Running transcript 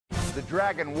The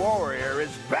Dragon Warrior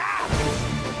is back!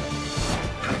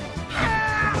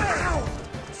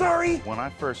 Sorry! When I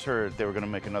first heard they were gonna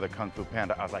make another Kung Fu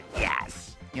Panda, I was like,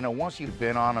 yes! You know, once you've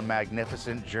been on a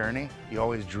magnificent journey, you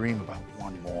always dream about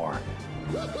one more.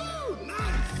 Woohoo!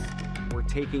 Nice! We're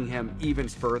taking him even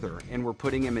further, and we're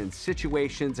putting him in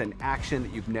situations and action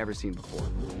that you've never seen before.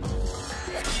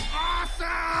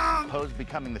 Awesome! Poe's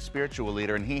becoming the spiritual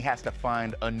leader, and he has to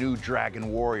find a new Dragon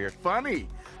Warrior. Funny,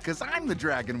 because I'm the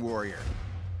Dragon Warrior.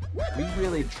 We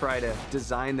really try to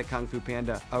design the Kung Fu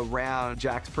Panda around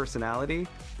Jack's personality,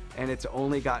 and it's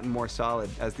only gotten more solid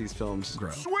as these films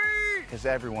grow. Sweet! Because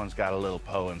everyone's got a little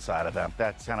Poe inside of them.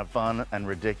 That's kind of fun and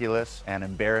ridiculous and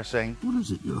embarrassing. What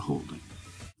is it you're holding?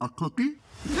 A cookie?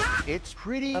 It's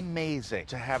pretty amazing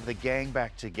to have the gang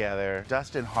back together.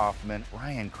 Dustin Hoffman,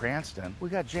 Bryan Cranston. We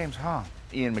got James Hong,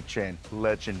 Ian McShane,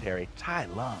 legendary. Tai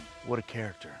Lung, what a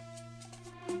character.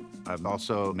 I've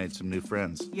also made some new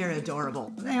friends. You're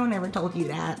adorable. No one ever told you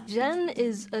that. Jen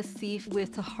is a thief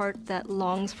with a heart that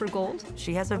longs for gold.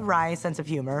 She has a wry sense of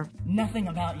humor. Nothing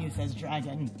about you says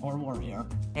dragon or warrior.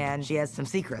 And she has some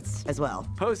secrets as well.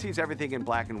 Poe sees everything in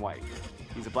black and white.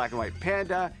 He's a black and white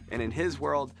panda, and in his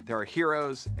world, there are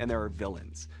heroes and there are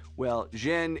villains. Well,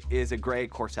 Jin is a gray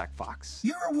Corsac fox.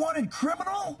 You're a wanted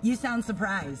criminal? You sound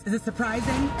surprised. Is it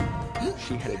surprising?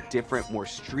 She had a different, more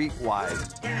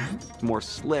streetwise, more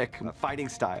slick fighting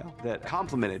style that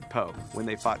complemented Poe when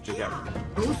they fought together.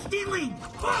 No stealing!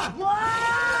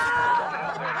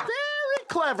 Very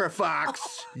clever,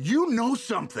 Fox. You know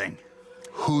something.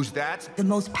 Who's that? The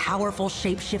most powerful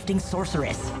shape-shifting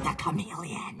sorceress, the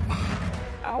Chameleon.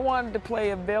 I wanted to play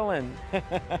a villain.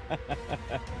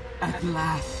 At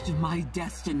last, my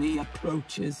destiny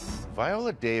approaches.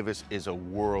 Viola Davis is a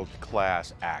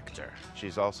world-class actor.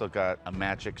 She's also got a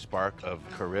magic spark of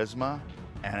charisma,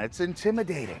 and it's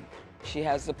intimidating. She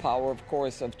has the power, of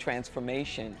course, of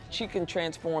transformation. She can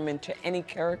transform into any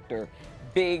character,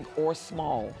 big or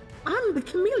small. I'm the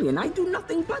chameleon. I do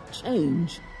nothing but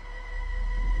change.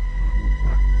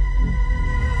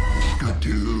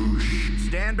 Skadoosh.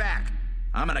 Stand back.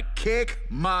 I'm gonna kick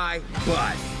my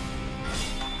butt.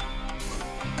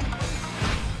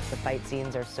 The fight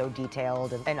scenes are so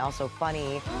detailed and also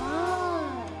funny.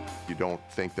 You don't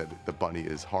think that the bunny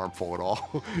is harmful at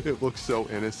all. It looks so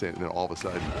innocent, and then all of a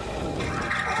sudden...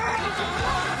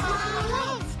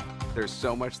 There's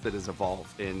so much that has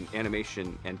evolved in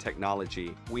animation and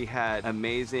technology. We had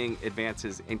amazing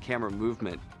advances in camera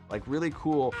movement, like really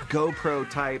cool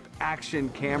GoPro-type action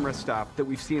camera stuff that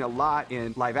we've seen a lot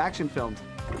in live-action films.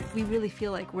 We really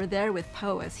feel like we're there with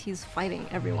Poe as he's fighting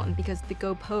everyone, because the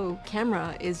GoPro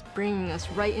camera is bringing us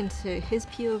right into his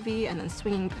POV and then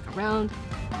swinging back around.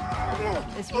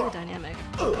 It's really dynamic.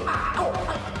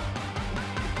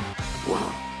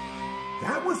 Wow,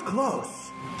 that was close.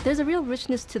 There's a real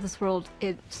richness to this world.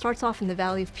 It starts off in the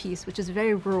Valley of Peace, which is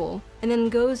very rural, and then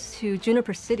goes to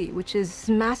Juniper City, which is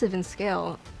massive in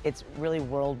scale. It's really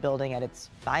world building at its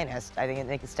finest. I think it's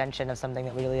an extension of something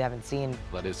that we really haven't seen.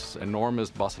 That is enormous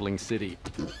bustling city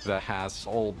that has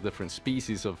all different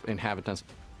species of inhabitants.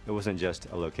 It wasn't just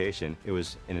a location, it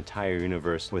was an entire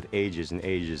universe with ages and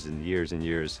ages and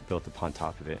years built upon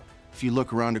top of it. If you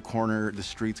look around a corner, the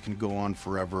streets can go on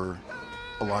forever.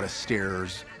 A lot of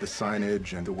stairs, the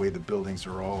signage, and the way the buildings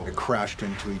are all crashed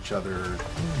into each other.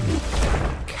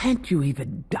 Can't you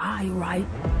even die right?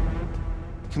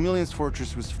 Chameleon's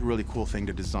Fortress was a really cool thing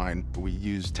to design. We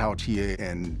used Tautia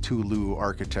and Tulu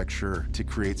architecture to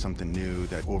create something new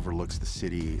that overlooks the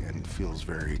city and feels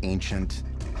very ancient.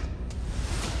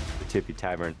 The Tippy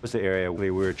Tavern was the area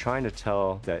where we were trying to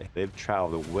tell that they've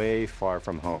traveled way far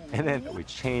from home. And then we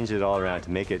changed it all around to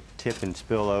make it tip and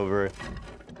spill over.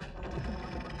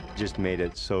 Just made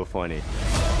it so funny.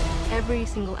 Every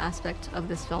single aspect of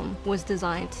this film was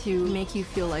designed to make you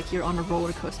feel like you're on a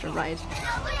roller coaster ride.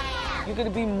 You're gonna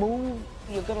be moved,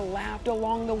 you're gonna laugh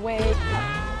along the way.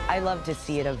 I love to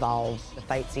see it evolve. The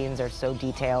fight scenes are so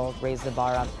detailed, raise the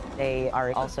bar up. They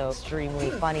are also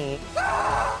extremely funny.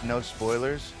 No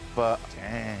spoilers, but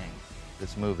dang,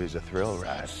 this movie's a thrill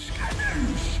ride.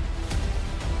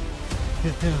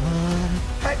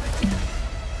 Hey.